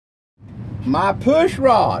my push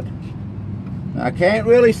rod. I can't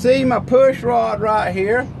really see my push rod right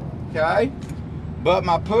here, okay? But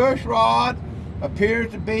my push rod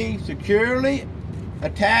appears to be securely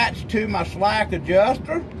attached to my slack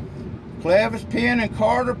adjuster. Clevis pin and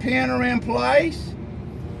Carter pin are in place.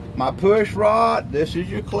 My push rod, this is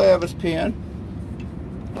your Clevis pin,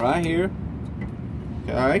 right here,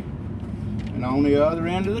 okay? And on the other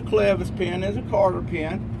end of the Clevis pin is a Carter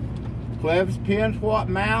pin. Clevis pin's what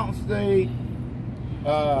mounts the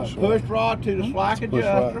push rod to the slack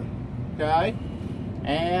adjuster, okay?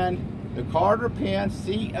 And the Carter pin,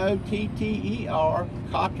 C-O-T-T-E-R,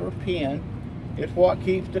 Carter pin, is what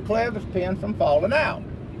keeps the Clevis pin from falling out.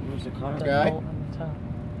 Where's the Carter okay? bolt on the top?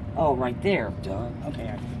 Oh, right there. Duh.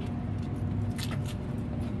 Okay.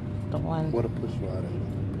 The one. What a push rod is.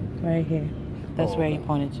 Right here. That's where you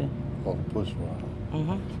pointed to. Oh, push rod.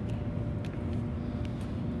 Mm-hmm.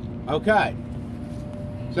 Okay.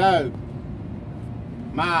 So,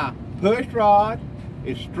 my push rod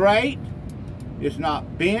is straight. It's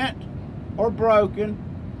not bent or broken,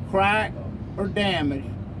 cracked or damaged.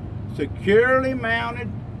 Securely mounted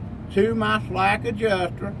to my slack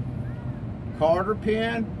adjuster. Carter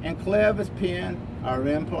pin and Clevis pin are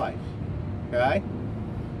in place. Okay?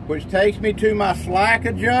 Which takes me to my slack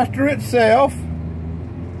adjuster itself.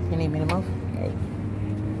 You need me to move? No.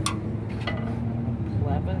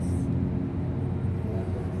 Clevis.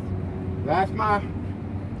 That's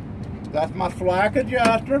my slack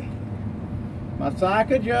adjuster. My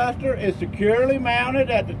slack adjuster is securely mounted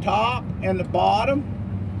at the top and the bottom.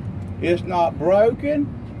 It's not broken.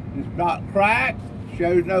 It's not cracked.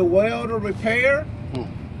 Shows no weld or repair.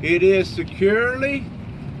 It is securely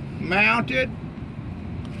mounted.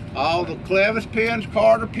 All the Clevis pins,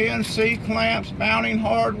 Carter pins, C-clamps, mounting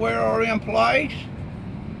hardware are in place.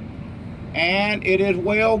 And it is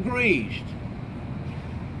well greased.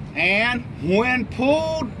 And when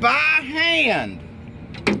pulled by hand,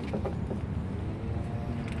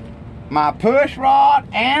 my push rod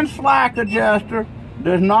and slack adjuster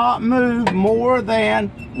does not move more than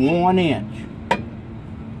 1 inch.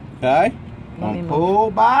 Okay? When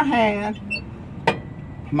pulled by hand,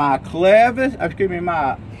 my Clevis,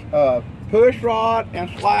 my push rod and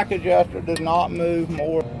slack adjuster does not move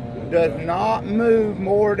more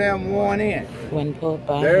than 1 inch. When pulled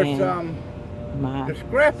by There's hand, some my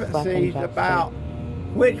discrepancies about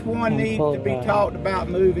which one needs to be talked about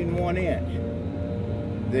moving 1 inch.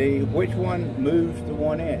 Which one moves the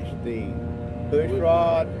 1 inch? The push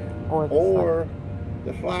rod or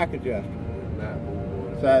the slack adjuster.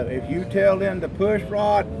 So if you tell them the push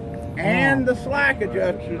rod and the slack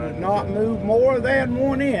adjuster does not move more than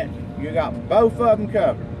 1 inch, you got both of them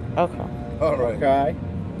covered. Okay. All right. Okay.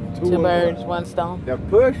 Two birds, one stone. The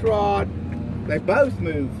push rod, they both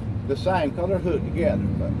move the same because they're hooked together.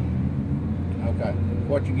 But okay,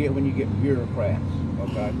 what you get when you get bureaucrats.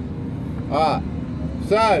 Okay. All right.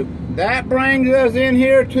 So that brings us in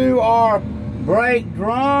here to our brake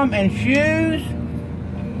drum and shoes.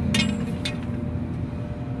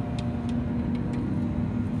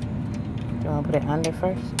 You want to put it under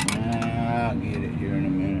first? I'll get it here in a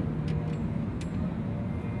minute.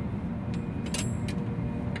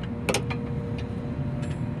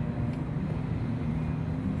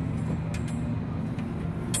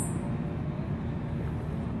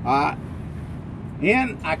 Alright.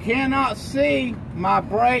 Then I cannot see my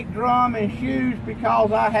brake drum and shoes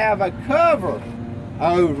because I have a cover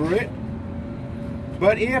over it.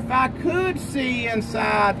 But if I could see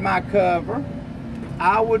inside my cover,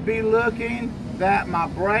 I would be looking that my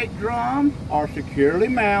brake drums are securely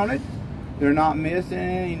mounted. They're not missing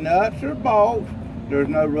any nuts or bolts. There's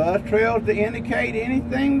no rust trails to indicate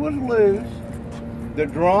anything was loose. The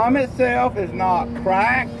drum itself is not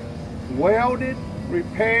cracked, welded,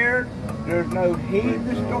 repaired. There's no heat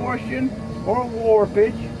distortion or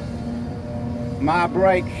warpage. My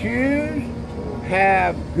brake shoes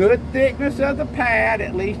have good thickness of the pad,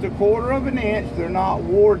 at least 1/4 inch. They're not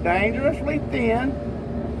wore dangerously thin.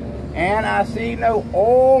 And I see no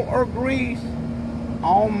oil or grease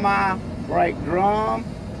on my brake drum,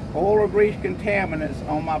 oil or grease contaminants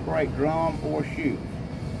on my brake drum or shoes.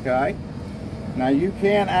 Okay? Now you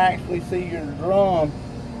can actually see your drum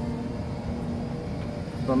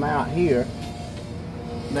from out here.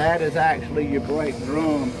 That is actually your brake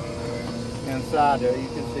drum inside there. You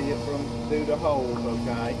can see it from through the holes,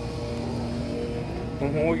 okay?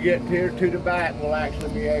 And when we get here to the back, we'll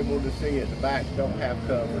actually be able to see it. The backs don't have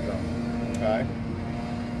covers on them, okay?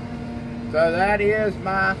 So that is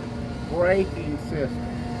my braking system,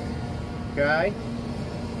 okay?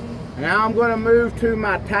 Now I'm going to move to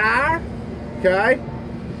my tire, okay?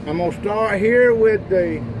 I'm going to start here with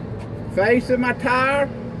the face of my tire,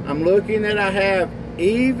 I'm looking that I have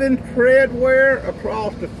even tread wear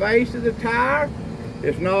across the face of the tire.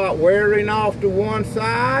 It's not wearing off to one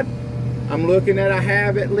side. I'm looking at I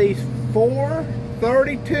have at least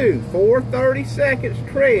 4/32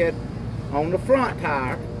 tread on the front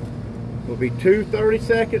tire. Will be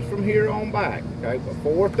 2/32 from here on back. Okay, but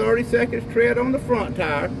 4/32 tread on the front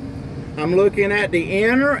tire. I'm looking at the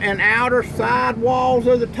inner and outer side walls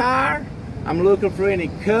of the tire. I'm looking for any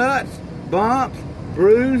cuts, bumps,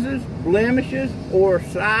 bruises, blemishes, or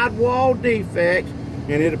sidewall defects,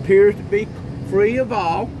 and it appears to be free of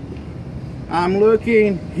all. I'm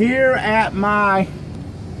looking here at my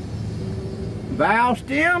valve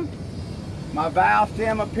stem. My valve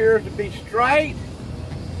stem appears to be straight.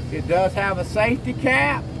 It does have a safety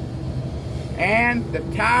cap, and the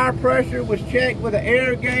tire pressure was checked with an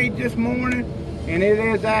air gauge this morning, and it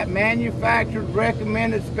is at manufacturer's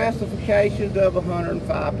recommended specifications of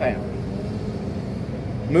 105 pounds.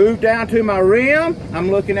 Move down to my rim. I'm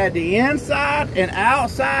looking at the inside and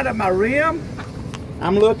outside of my rim.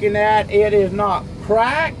 I'm looking at it is not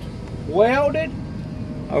cracked, welded.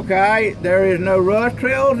 Okay, there is no rust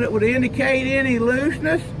trails that would indicate any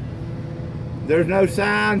looseness. There's no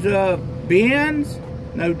signs of bends,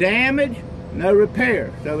 no damage, no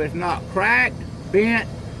repair. So it's not cracked, bent,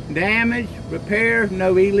 damaged, repairs,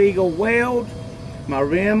 no illegal welds. My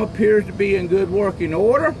rim appears to be in good working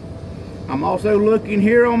order. I'm also looking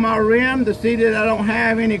here on my rim to see that I don't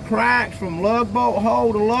have any cracks from lug bolt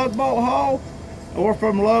hole to lug bolt hole, or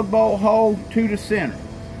from lug bolt hole to the center.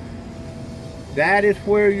 That is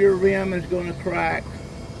where your rim is going to crack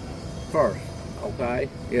first. Okay,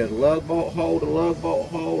 is lug bolt hole to lug bolt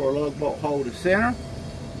hole, or lug bolt hole to center.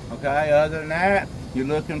 Okay, other than that, you're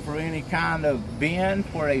looking for any kind of bend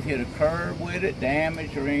where they've hit a curve with it,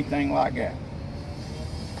 damage, or anything like that.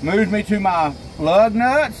 Moves me to my lug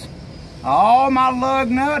nuts. All my lug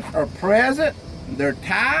nuts are present. They're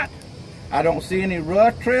tight. I don't see any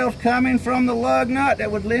rust trails coming from the lug nut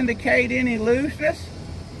that would indicate any looseness.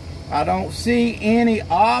 I don't see any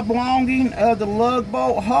oblonging of the lug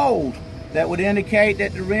bolt holes that would indicate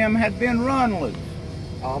that the rim had been run loose.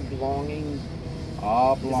 Oblonging?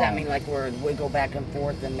 Oblong. Does that mean like where it wiggle back and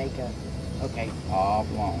forth and make a... Okay.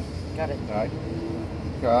 Oblong. Got it. Okay.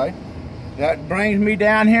 Okay. That brings me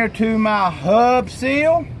down here to my hub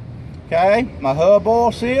seal. Okay. My hub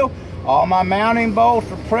oil seal. All my mounting bolts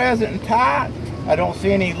are present and tight. I don't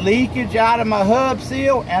see any leakage out of my hub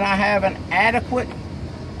seal, and I have an adequate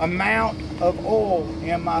amount of oil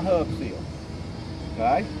in my hub seal.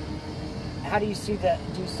 Okay. How do you see that?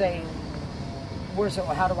 Do you say,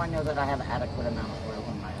 how do I know that I have an adequate amount of oil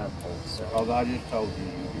in my hub bolts? So. Because I just told you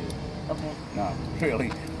you did. Okay. No,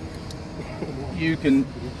 really. You can,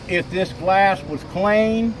 if this glass was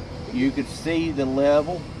clean, you could see the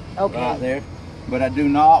level right there. But I do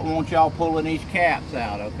not want y'all pulling these caps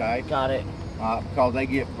out, okay? Got it. Because they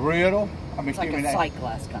get brittle. I mean, it's like a sight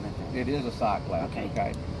glass kind of thing. It is a sight glass,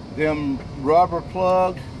 okay. Them rubber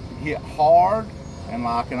plugs get hard, and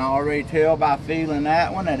I can already tell by feeling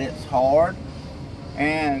that one that it's hard.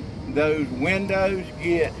 And those windows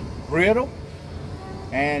get brittle,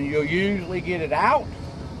 and you'll usually get it out.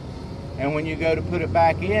 And when you go to put it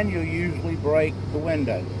back in, you'll usually break the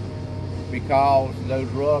window because those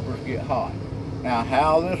rubbers get hot. Now,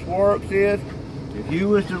 how this works is, if you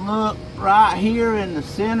was to look right here in the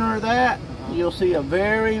center of that, you'll see a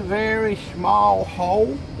very, very small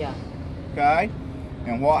hole. Yeah. Okay?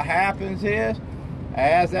 And what happens is,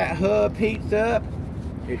 as that hub heats up,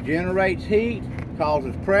 it generates heat,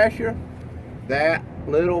 causes pressure. That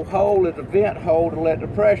little hole is a vent hole to let the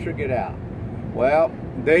pressure get out. Well,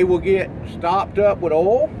 they will get stopped up with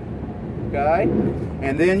oil, okay?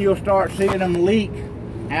 And then you'll start seeing them leak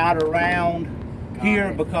out around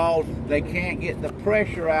here because they can't get the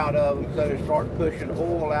pressure out of them, so they start pushing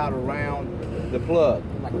oil out around the plug.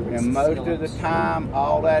 And most of the time,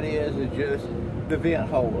 all that is just the vent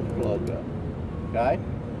hole is plugged up, okay?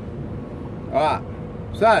 All right,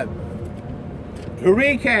 so to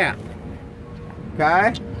recap,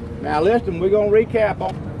 okay? Now listen, we're gonna recap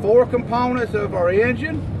on 4 components of our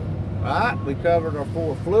engine, right? We covered our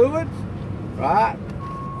 4 fluids, right?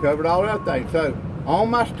 Covered all that thing. So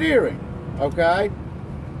on my steering, okay?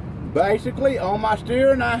 Basically on my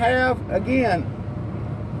steering I have, again,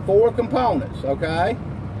 4 components, okay?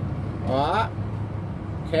 All right?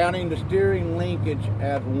 Counting the steering linkage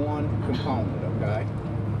as one component, okay?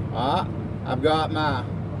 All right? I've got my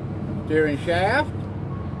steering shaft,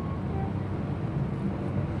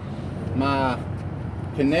 my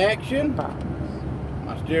connection,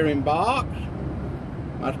 my steering box,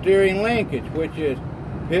 my steering linkage, which is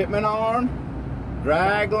pitman arm,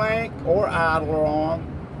 drag link or idler arm,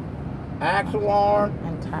 axle arm,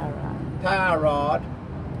 And tie rod. tie rod.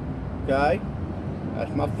 Okay,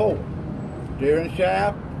 that's my 4. Steering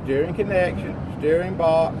shaft, steering connection, steering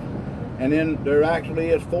box, and then there actually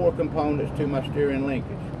is 4 components to my steering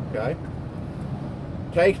linkage. Okay,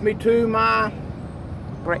 takes me to my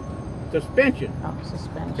Brake. suspension. Oh,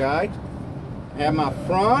 suspension. Okay, have my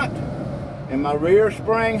front and my rear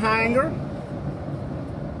spring hanger,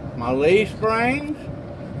 my leaf springs,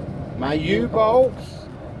 my U-bolts,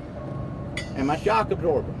 and my shock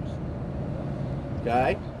absorbers.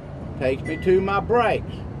 Okay, takes me to my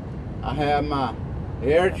brakes. I have my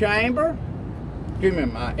air chamber,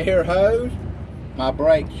 my air hose, my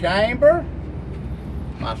brake chamber,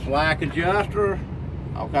 my slack adjuster,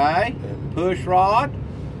 okay, push rod,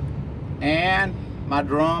 and my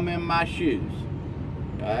drum and my shoes.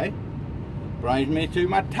 Okay, brings me to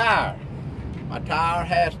my tire. My tire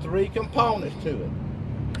has 3 components to it: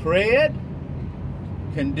 tread,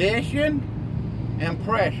 condition, and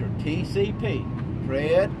pressure. TCP.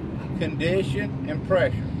 Tread, condition, and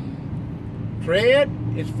pressure. Tread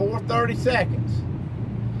is 4/32.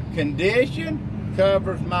 Condition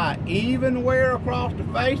covers my even wear across the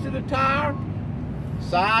face of the tire,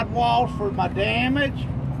 sidewalls for my damage,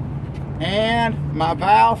 and my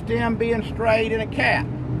valve stem being straight in a cap.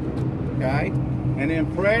 Okay? And then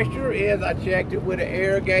pressure is, I checked it with an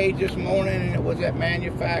air gauge this morning, and it was at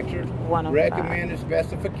manufacturer's 105. recommended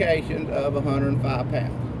specifications of 105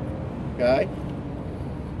 pounds. Okay?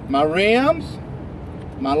 My rims,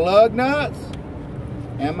 my lug nuts,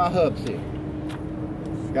 and my hub seal.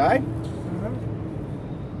 Okay?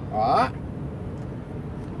 Alright.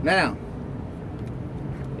 Now,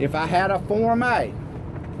 if I had a Form A,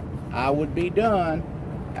 I would be done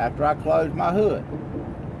after I closed my hood.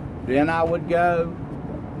 Then I would go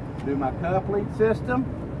do my cuff lead system,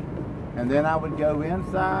 and then I would go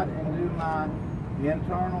inside and do my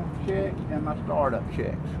internal checks and my startup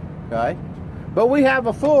checks. Okay? But we have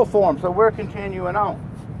a full form, so we're continuing on.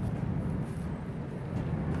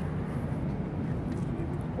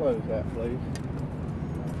 Close that, please.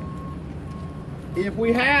 If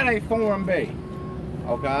we had a Form B,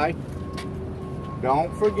 okay,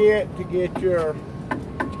 don't forget to get your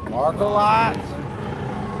marker lights,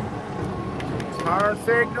 turn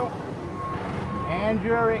signal, and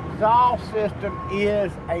your exhaust system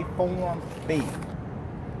is a Form B.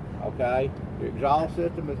 Okay? The exhaust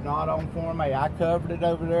system is not on Form A. I covered it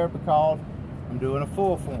over there because I'm doing a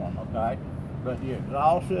full form, okay? But the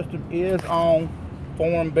exhaust system is on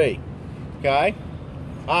Form B. Okay?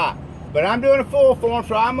 Alright. But I'm doing a full form,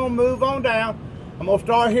 so I'm going to move on down. I'm going to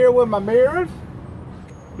start here with my mirrors.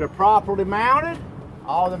 They're properly mounted.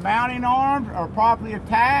 All the mounting arms are properly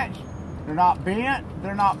attached. They're not bent.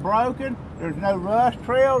 They're not broken. There's no rust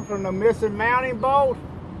trails or no missing mounting bolts.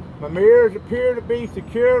 My mirrors appear to be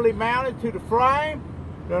securely mounted to the frame.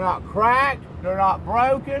 They're not cracked. They're not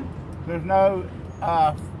broken. There's no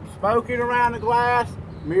smoking around the glass.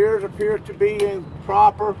 Mirrors appear to be in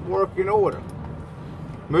proper working order.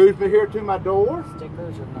 Moves me here to my door.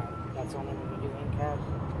 Stickers or no? That's only when you do in cab.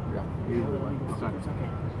 Yeah, either way. It's okay.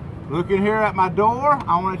 Looking here at my door,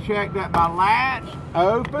 I want to check that my latch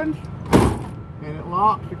opens and it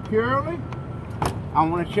locks securely. I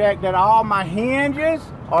want to check that all my hinges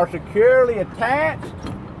are securely attached.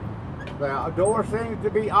 The door seems to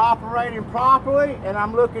be operating properly, and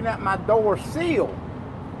I'm looking at my door seal.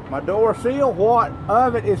 My door seal, what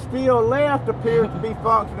of it is still left appears to be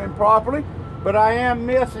functioning properly, but I am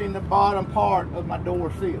missing the bottom part of my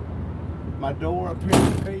door seal. My door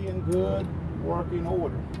appears to be in good working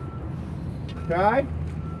order. Okay?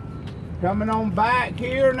 Coming on back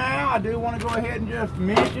here now, I do want to go ahead and just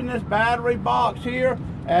mention this battery box here.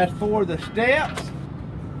 As for the steps,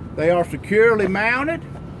 they are securely mounted.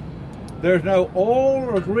 There's no oil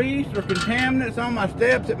or grease or contaminants on my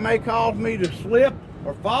steps that may cause me to slip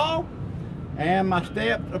or fall. And my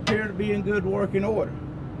steps appear to be in good working order.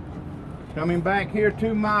 Coming back here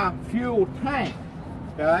to my fuel tank.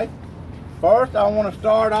 Okay? First, I want to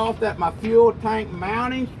start off that my fuel tank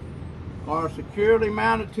mountings are securely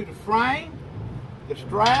mounted to the frame. The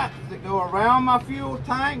straps that go around my fuel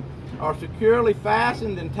tank are securely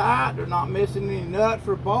fastened and tight. They're not missing any nuts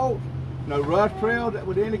or bolts. No rust trails that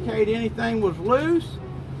would indicate anything was loose.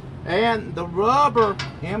 And the rubber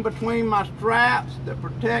in between my straps that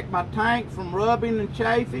protect my tank from rubbing and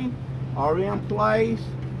chafing are in place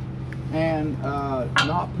and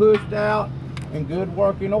not pushed out, in good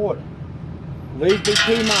working order. Leads me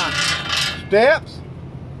to my steps.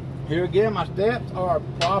 Here again, my steps are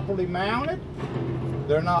properly mounted.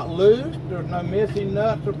 They're not loose. There's no missing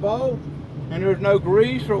nuts or bolts. and there's no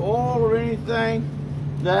grease or oil or anything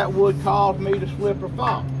that would cause me to slip or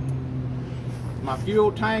fall. My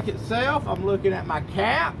fuel tank itself, I'm looking at my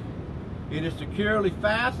cap. It is securely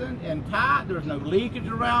fastened and tight. There's no leakage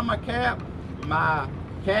around my cap. My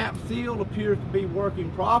cap seal appears to be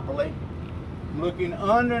working properly. I'm looking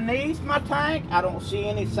underneath my tank. I don't see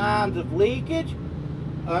any signs of leakage.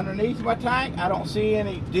 Underneath my tank, I don't see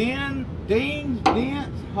any dings,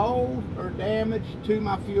 dents, holes, or damage to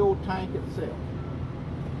my fuel tank itself.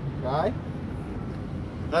 Okay?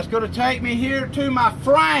 That's going to take me here to my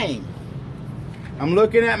frame. I'm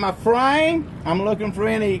looking at my frame. I'm looking for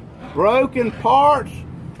any broken parts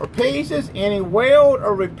or pieces, any weld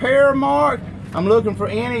or repair marks. I'm looking for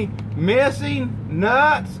any missing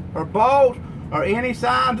nuts or bolts, or any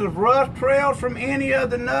signs of rust trails from any of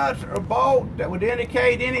the nuts or bolts that would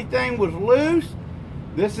indicate anything was loose.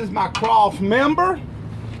 This is my cross member.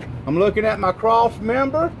 I'm looking at my cross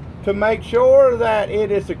member to make sure that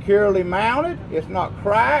it is securely mounted. It's not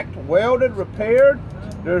cracked, welded, repaired.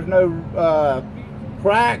 There's no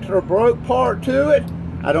cracks or broke part to it.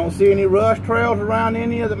 I don't see any rust trails around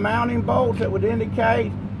any of the mounting bolts that would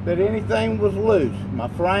indicate that anything was loose. My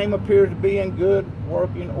frame appears to be in good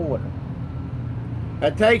working order.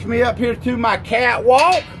 That takes me up here to my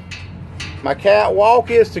catwalk. My catwalk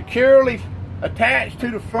is securely attached to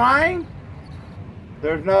the frame.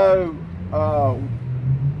 There's no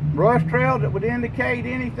rust trails that would indicate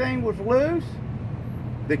anything was loose.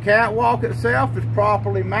 The catwalk itself is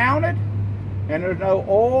properly mounted, and there's no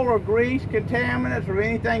oil or grease contaminants or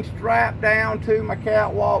anything strapped down to my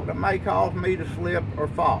catwalk that may cause me to slip or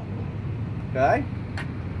fall. Okay?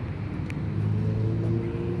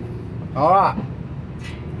 All right.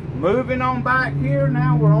 Moving on back here,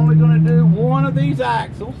 now we're only going to do one of these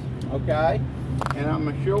axles, okay? And I'm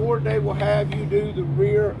assured they will have you do the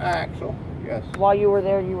rear axle. Yes. While you were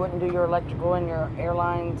there, you wouldn't do your electrical and your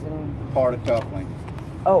airlines and... Part of coupling.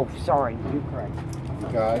 Oh, sorry, you're correct.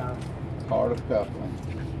 Okay. Part of coupling.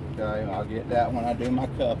 Okay, I'll get that when I do my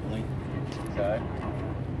coupling. Okay.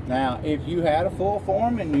 Now, if you had a full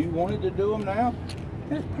form and you wanted to do them now,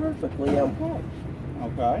 that's perfectly okay.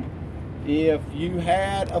 Okay. If you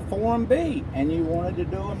had a Form B and you wanted to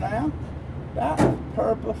do them now, that's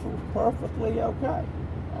perfectly okay.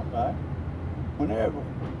 Okay? Whenever.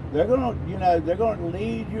 They're gonna, they're gonna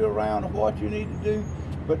lead you around to what you need to do,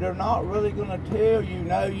 but they're not really gonna tell you,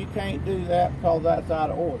 no, you can't do that because that's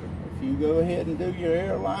out of order. If you go ahead and do your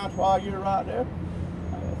airlines while you're right there,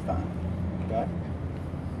 that's fine. Okay?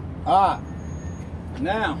 Alright.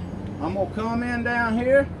 Now, I'm gonna come in down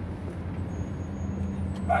here.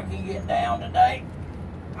 If I can get down today.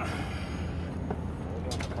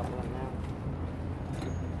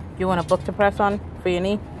 You want a book to press on for your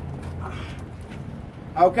knee?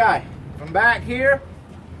 Okay, from back here,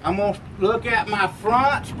 I'm going to look at my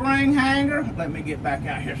front spring hanger. Let me get back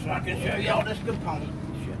out here so I can show y'all this component.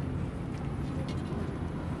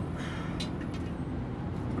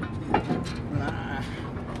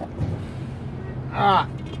 Alright.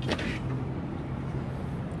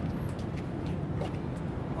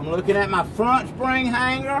 I'm looking at my front spring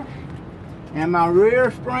hanger and my rear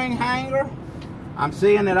spring hanger. I'm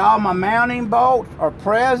seeing that all my mounting bolts are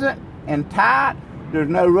present and tight. There's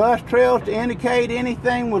no rust trails to indicate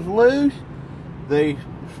anything was loose. The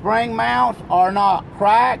spring mounts are not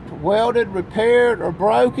cracked, welded, repaired, or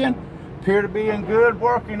broken. Appear to be in good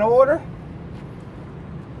working order.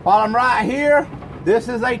 While I'm right here, this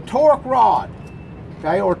is a torque rod,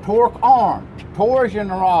 okay, or torque arm, torsion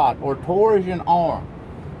rod or torsion arm.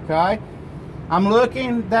 Okay, I'm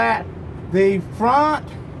looking that the front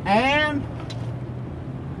and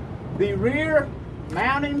the rear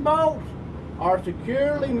mounting bolts are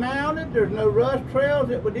securely mounted. There's no rust trails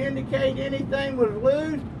that would indicate anything was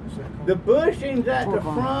loose. The bushings at the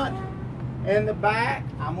front and the back,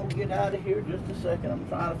 I'm going to get out of here just a second. I'm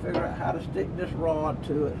trying to figure out how to stick this rod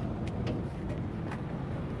to it.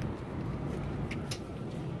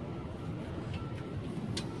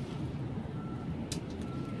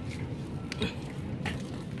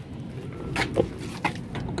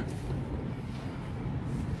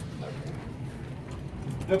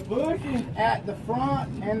 The bushings at the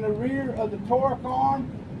front and the rear of the torque arm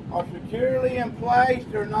are securely in place.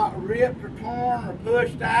 They're not ripped or torn or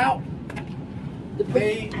pushed out. The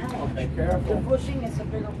bushing, be careful. The bushing is the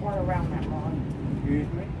bigger part around that rod. Excuse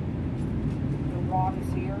me? The rod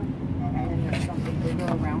is here, and then there's something bigger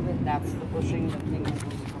around it. That's the bushing. The thing is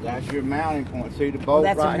That's your mounting point. See the bolt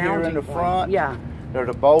that's right here in the point. front? Yeah. There's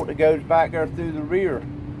a bolt that goes back there through the rear.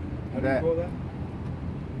 How do you call that?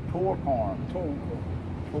 Torque arm. Torque.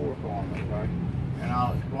 Torque arm, okay. And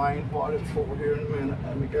I'll explain what it's for here in a minute.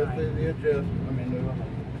 Let me go through the adjustment.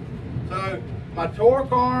 So my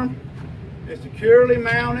torque arm is securely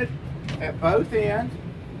mounted at both ends.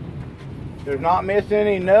 There's not missing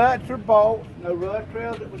any nuts or bolts, no rust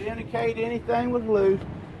trails that would indicate anything was loose.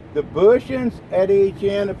 The bushings at each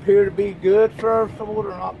end appear to be good, serviceable.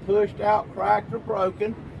 They're not pushed out, cracked, or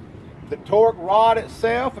broken. The torque rod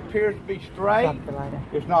itself appears to be straight.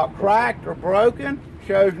 It's not cracked or broken,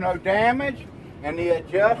 shows no damage, and the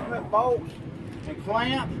adjustment bolts and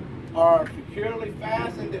clamps are securely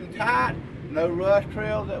fastened and tight. No rust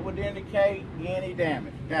trails that would indicate any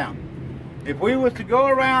damage. Now, if we was to go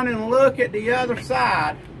around and look at the other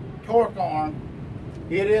side, torque arm,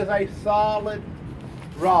 it is a solid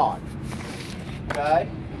rod, okay?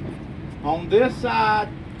 On this side,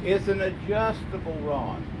 it's an adjustable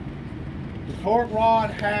rod. The torque rod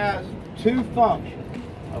has two functions,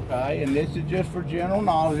 okay? And this is just for general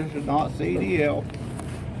knowledge, this is not CDL.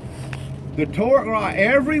 The torque rod,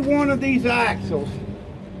 every one of these axles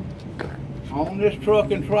on this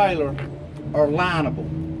truck and trailer are lineable.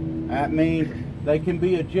 That means they can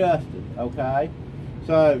be adjusted, okay?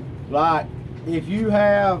 So, like, if you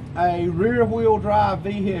have a rear wheel drive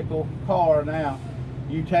vehicle, car now,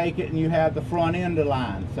 you take it and you have the front end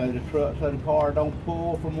aligned so the car don't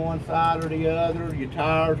pull from one side or the other, your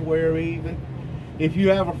tires wear even. If you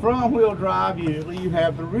have a front wheel drive, usually you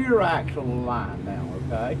have the rear axle aligned now,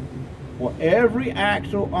 okay? Well, every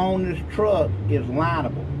axle on this truck is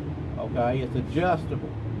lineable, okay? It's adjustable.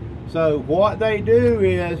 So what they do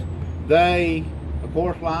is they, of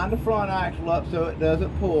course, line the front axle up so it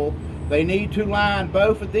doesn't pull. They need to line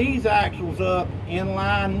both of these axles up in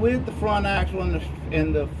line with the front axle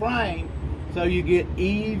and the frame so you get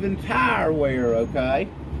even tire wear, okay?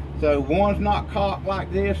 So one's not cocked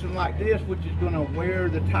like this and like this, which is going to wear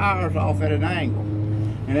the tires off at an angle.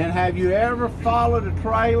 And then have you ever followed a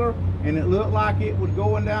trailer and it looked like it was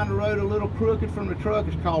going down the road a little crooked from the truck?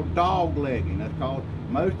 It's called dog legging. That's called,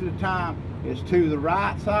 most of the time, it's to the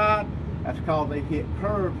right side. That's called they hit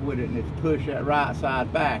curves with it and it's pushed that right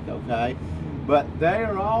side back, okay? But they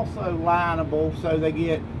are also lineable, so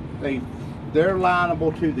they're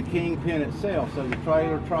lineable to the kingpin itself. So the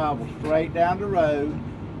trailer travels straight down the road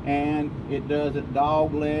and it doesn't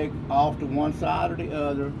dog leg off to one side or the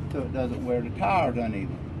other so it doesn't wear the tires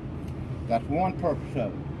uneven. That's one purpose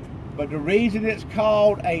of it. But the reason it's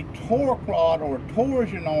called a torque rod or a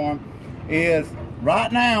torsion arm is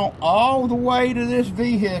right now all the weight of this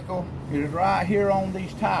vehicle is right here on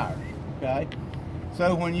these tires, okay?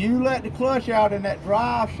 So when you let the clutch out and that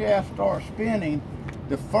drive shaft starts spinning,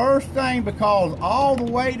 the first thing, because all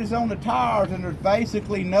the weight is on the tires and there's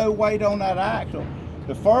basically no weight on that axle,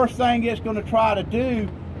 the first thing it's going to try to do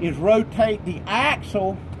is rotate the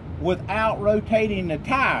axle without rotating the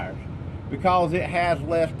tires because it has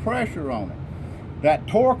less pressure on it. That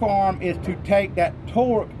torque arm is to take that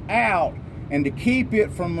torque out and to keep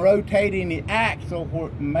it from rotating the axle where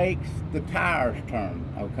it makes the tires turn,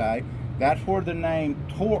 okay? That's where the name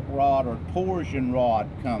torque rod or torsion rod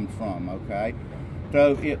comes from, okay?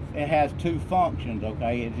 So it has two functions,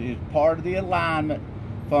 okay? It is part of the alignment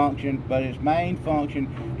function, but its main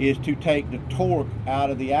function is to take the torque out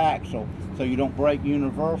of the axle so you don't break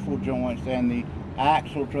universal joints and the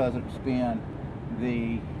axle doesn't spin,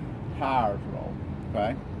 the tires roll,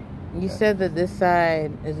 okay? You said that this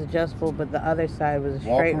side is adjustable, but the other side was a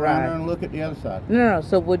straight Walk around rod. there and look at the other side. No.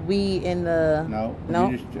 So would we in the... No. No?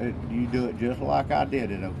 You do it just like I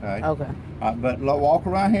did it, okay? Okay. But walk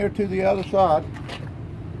around here to the other side.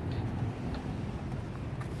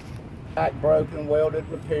 Back broken, welded,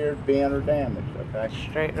 repaired, bent, or damaged, okay?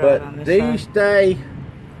 Straight rod on But this these side. stay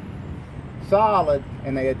solid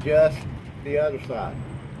and they adjust the other side,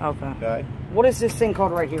 Okay. okay? What is this thing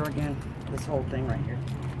called right here again? This whole thing right here.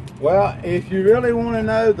 Well, if you really want to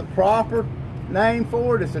know the proper name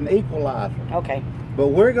for it, it's an equalizer. Okay. But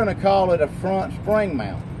we're going to call it a front spring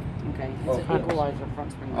mount. Okay. It's an equalizer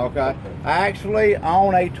front spring. Okay. Actually,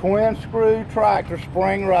 on a twin screw tractor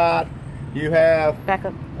spring rod, you have Back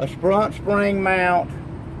up. a front spring mount.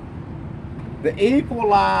 The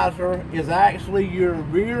equalizer is actually your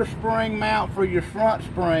rear spring mount for your front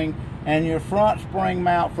spring and your front spring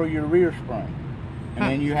mount for your rear spring. And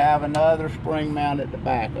then you have another spring mount at the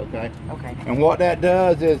back, okay? Okay. And what that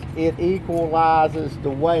does is it equalizes the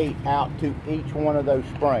weight out to each one of those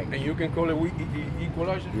springs. And you can call it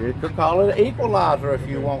equalizer? You could call it an equalizer if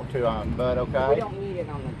you want to, but okay. We don't need it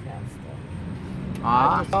on the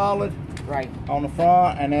test. Solid Right. on the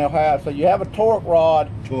front, and they'll have, so you have a torque rod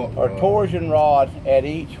or torsion rod at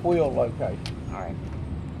each wheel location. All right.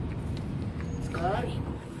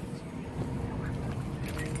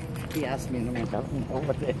 He asked me, and I don't know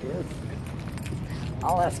what that is.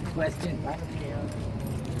 I'll ask questions. I don't care.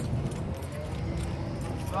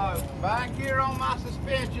 So back here on my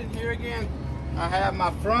suspension, here again, I have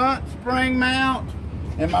my front spring mount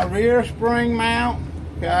and my rear spring mount.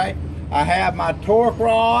 Okay, I have my torque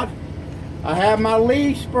rod. I have my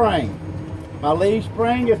leaf spring. My leaf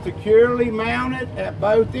spring is securely mounted at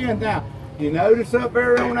both ends. Now, you notice up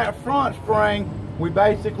there on that front spring, we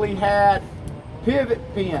basically had pivot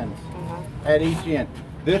pins at each end.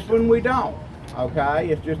 This one we don't. Okay,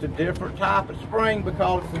 it's just a different type of spring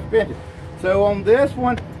because it's suspension. So on this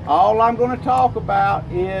one, all I'm going to talk about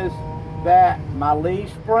is that my leaf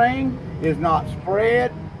spring is not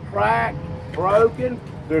spread, cracked, broken.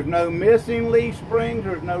 There's no missing leaf springs.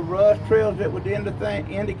 There's no rust trails that would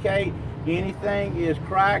indicate anything is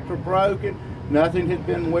cracked or broken. Nothing has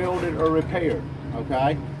been welded or repaired,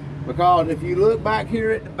 okay? Because if you look back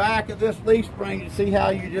here at the back of this leaf spring, you see how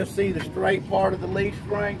you just see the straight part of the leaf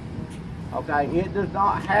spring? Okay, it does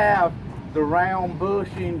not have the round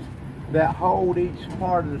bushings that hold each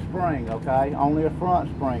part of the spring, okay? Only a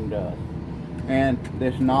front spring does. And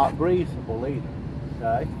it's not greasable either,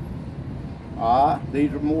 okay? All right,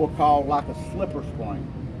 these are more called like a slipper spring,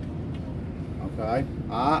 okay?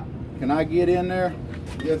 All right, can I get in there?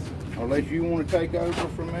 Yes. Unless you want to take over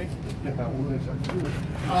from me? Yeah, I will let you do it.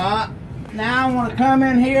 All right, now I want to come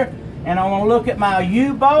in here and I want to look at my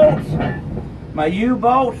U-bolts. My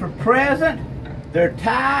U-bolts are present, they're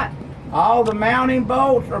tight. All the mounting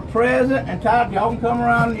bolts are present and tight. Y'all can come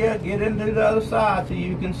around and get into the other side so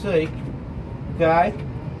you can see. Okay?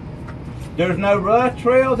 There's no rust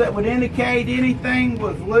trails that would indicate anything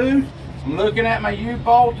was loose. I'm looking at my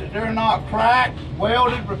U-bolts that they're not cracked,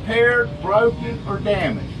 welded, repaired, broken, or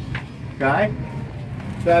damaged. Okay?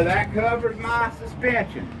 So that covers my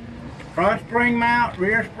suspension. Front spring mount,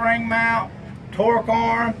 rear spring mount, torque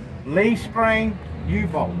arm, leaf spring,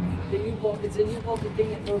 U-bolt. The U-bolt, it's a U-bolt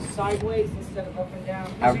thing that goes sideways instead of up and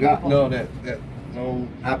down. I've got No, no.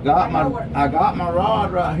 I got my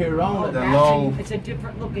rod right here on it. That long. It's a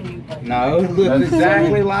different looking U-bolt. No, it looks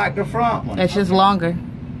exactly like the front one. It's just longer.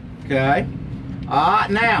 Okay.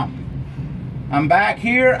 Alright, now I'm back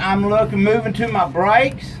here. I'm moving to my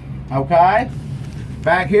brakes. Okay.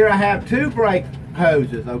 Back here I have two brake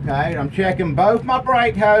hoses. Okay. I'm checking both my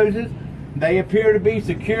brake hoses. They appear to be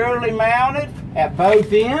securely mounted at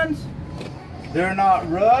both ends. They're not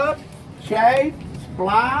rubbed, chafed,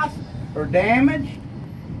 spliced, or damaged.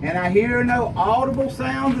 And I hear no audible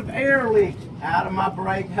sounds of air leaks out of my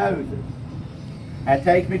brake hoses. That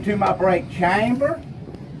takes me to my brake chamber.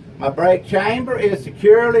 My brake chamber is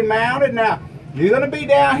securely mounted. Now, you're going to be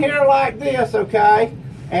down here like this, okay?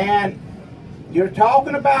 And you're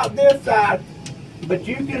talking about this side, but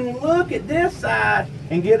you can look at this side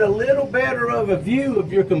and get a little better of a view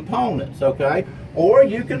of your components, okay? Or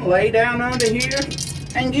you can lay down under here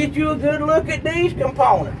and get you a good look at these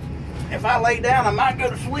components. If I lay down, I might go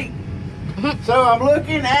to sleep. So I'm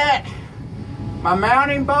looking at my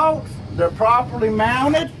mounting bolts. They're properly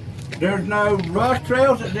mounted. There's no rust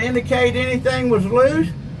trails that indicate anything was loose.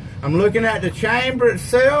 I'm looking at the chamber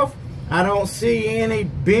itself. I don't see any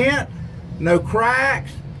bent, no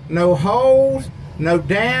cracks, no holes, no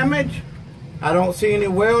damage. I don't see any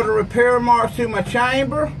weld or repair marks to my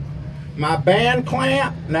chamber. My band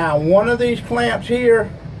clamp, now one of these clamps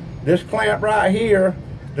here, this clamp right here,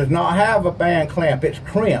 does not have a band clamp. It's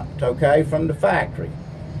crimped, okay, from the factory.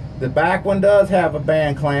 The back one does have a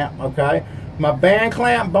band clamp, okay. My band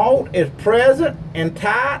clamp bolt is present and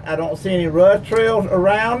tight. I don't see any rust trails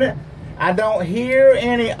around it. I don't hear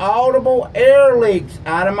any audible air leaks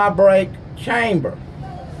out of my brake chamber.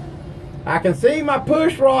 I can see my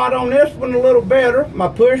push rod on this one a little better. My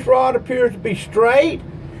push rod appears to be straight.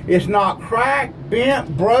 It's not cracked,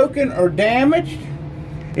 bent, broken, or damaged.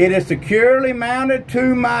 It is securely mounted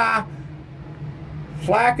to my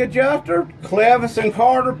slack adjuster. Clevis and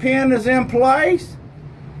Carter pin is in place.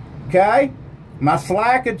 Okay. My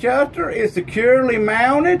slack adjuster is securely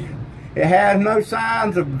mounted. It has no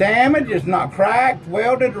signs of damage. It's not cracked,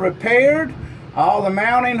 welded, or repaired. All the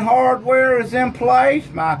mounting hardware is in place.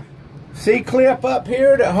 My C-clip up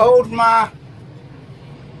here that holds my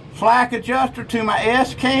slack adjuster to my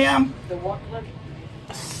S-cam. The what clip?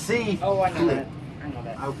 C-clip. Oh, I know that. I know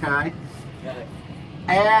that. Okay. Got it.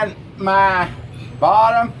 And my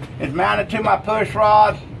bottom is mounted to my push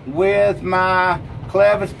rod with my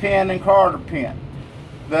Clevis pin and Carter pin.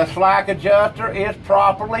 The slack adjuster is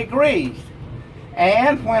properly greased.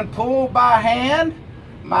 And when pulled by hand,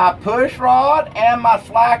 my push rod and my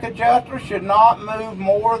slack adjuster should not move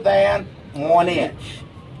more than 1 inch.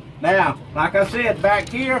 Now, like I said, back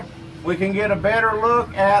here, we can get a better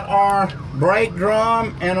look at our brake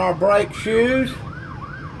drum and our brake shoes.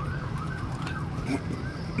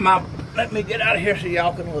 Let me get out of here so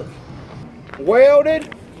y'all can look.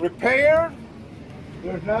 Welded, repaired.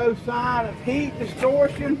 There's no sign of heat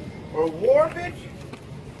distortion or warpage.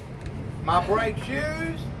 My brake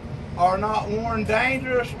shoes are not worn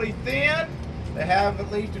dangerously thin. They have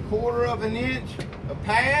at least 1/4 of an inch of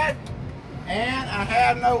pad. And I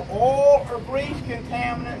have no oil or grease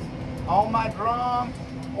contaminants on my drum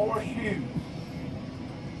or shoes.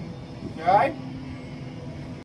 Okay?